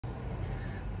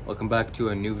Welcome back to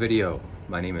a new video.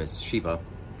 My name is Shiva.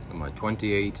 I'm a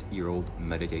 28-year-old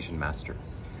meditation master.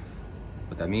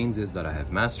 What that means is that I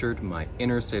have mastered my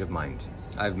inner state of mind.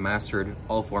 I've mastered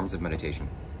all forms of meditation.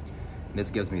 This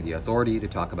gives me the authority to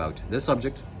talk about this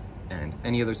subject and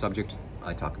any other subject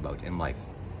I talk about in life.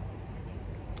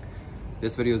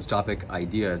 This video's topic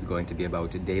idea is going to be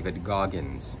about David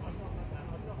Goggins.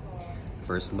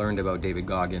 First learned about David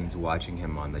Goggins watching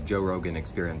him on the Joe Rogan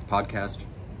Experience podcast,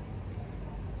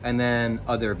 and then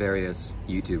other various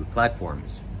YouTube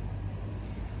platforms.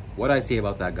 What I see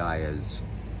about that guy is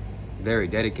very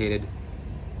dedicated,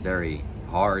 very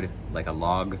hard, like a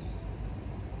log,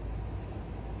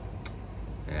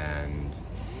 and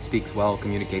speaks well,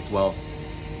 communicates well.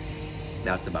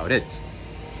 That's about it.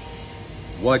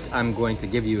 What I'm going to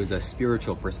give you is a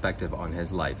spiritual perspective on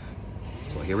his life.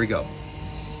 So here we go.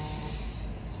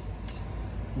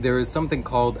 There is something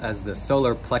called as the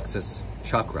solar plexus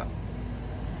chakra.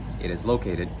 It is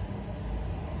located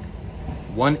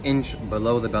 1 inch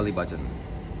below the belly button.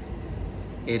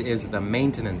 It is the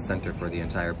maintenance center for the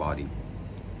entire body.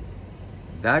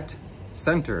 That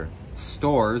center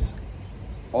stores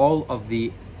all of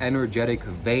the energetic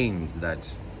veins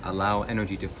that allow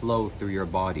energy to flow through your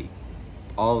body.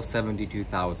 All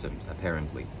 72,000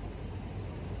 apparently.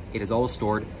 It is all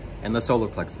stored in the solar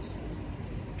plexus.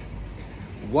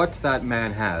 What that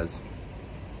man has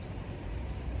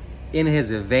in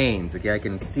his veins, okay, I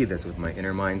can see this with my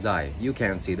inner mind's eye. You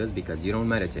can't see this because you don't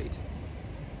meditate.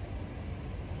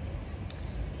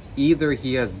 Either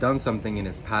he has done something in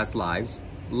his past lives,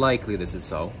 likely this is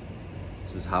so,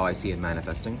 this is how I see it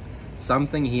manifesting,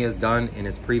 something he has done in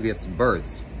his previous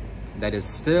births that is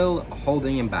still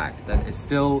holding him back, that is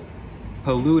still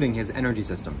polluting his energy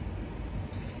system.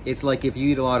 It's like if you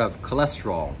eat a lot of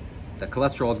cholesterol, the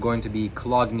cholesterol is going to be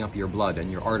clogging up your blood and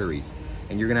your arteries.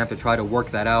 And you're gonna have to try to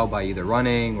work that out by either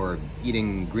running or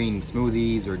eating green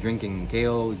smoothies or drinking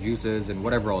kale juices and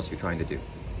whatever else you're trying to do.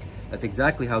 That's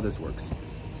exactly how this works.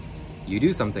 You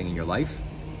do something in your life,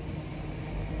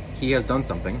 he has done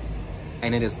something,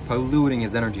 and it is polluting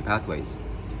his energy pathways.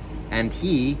 And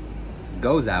he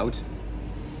goes out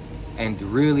and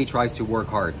really tries to work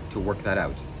hard to work that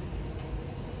out.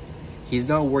 He's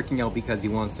not working out because he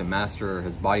wants to master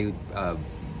his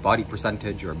body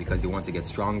percentage or because he wants to get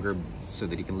stronger so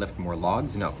that he can lift more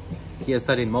logs. No, he has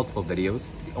said in multiple videos,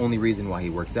 the only reason why he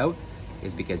works out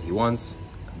is because he wants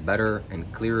a better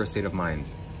and clearer state of mind.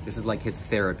 This is like his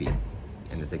therapy,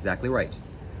 and that's exactly right.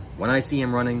 When I see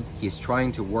him running, he's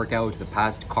trying to work out the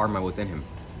past karma within him,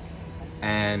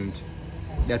 and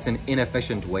that's an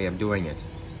inefficient way of doing it.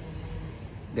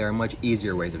 There are much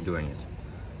easier ways of doing it.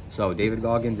 So David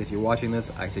Goggins, if you're watching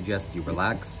this, I suggest you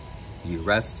relax, you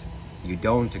rest, you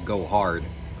don't go hard,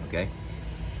 okay?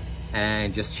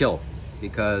 And just chill,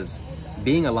 because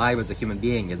being alive as a human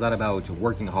being is not about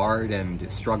working hard and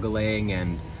struggling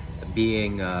and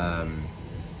being,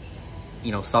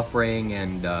 suffering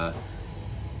and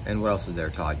what else is there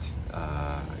taught?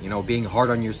 Being hard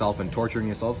on yourself and torturing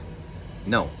yourself.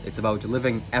 No, it's about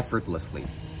living effortlessly.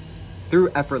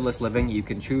 Through effortless living, you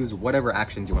can choose whatever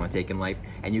actions you want to take in life,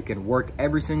 and you can work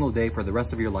every single day for the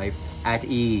rest of your life at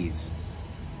ease.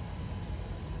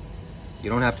 You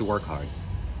don't have to work hard.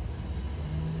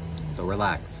 So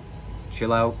relax,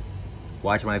 chill out,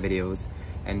 watch my videos,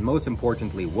 and most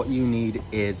importantly, what you need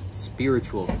is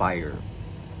spiritual fire.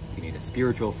 You need a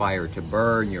spiritual fire to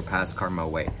burn your past karma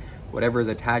away. Whatever is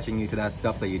attaching you to that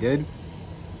stuff that you did,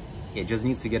 it just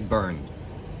needs to get burned.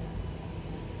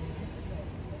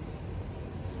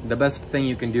 The best thing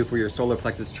you can do for your solar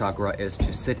plexus chakra is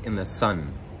to sit in the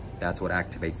sun. That's what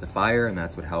activates the fire, and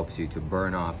that's what helps you to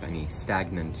burn off any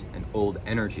stagnant and old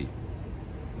energy.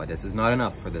 But this is not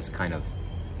enough for this kind of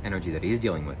energy that he's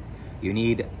dealing with. You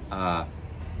need a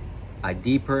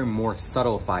deeper, more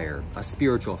subtle fire, a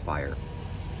spiritual fire.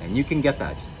 And you can get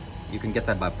that. You can get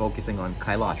that by focusing on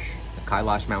Kailash, the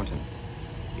Kailash mountain.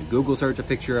 You Google search a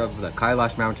picture of the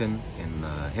Kailash mountain in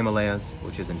the Himalayas,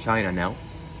 which is in China now.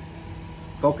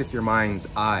 Focus your mind's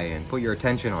eye and put your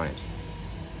attention on it.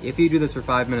 If you do this for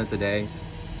 5 minutes a day,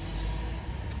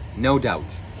 no doubt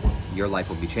your life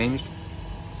will be changed.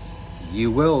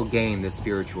 You will gain this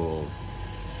spiritual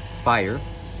fire,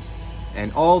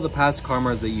 and all the past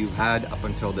karmas that you've had up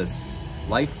until this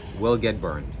life will get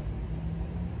burned.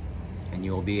 And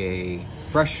you will be a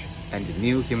fresh and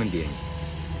new human being.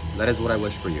 That is what I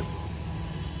wish for you.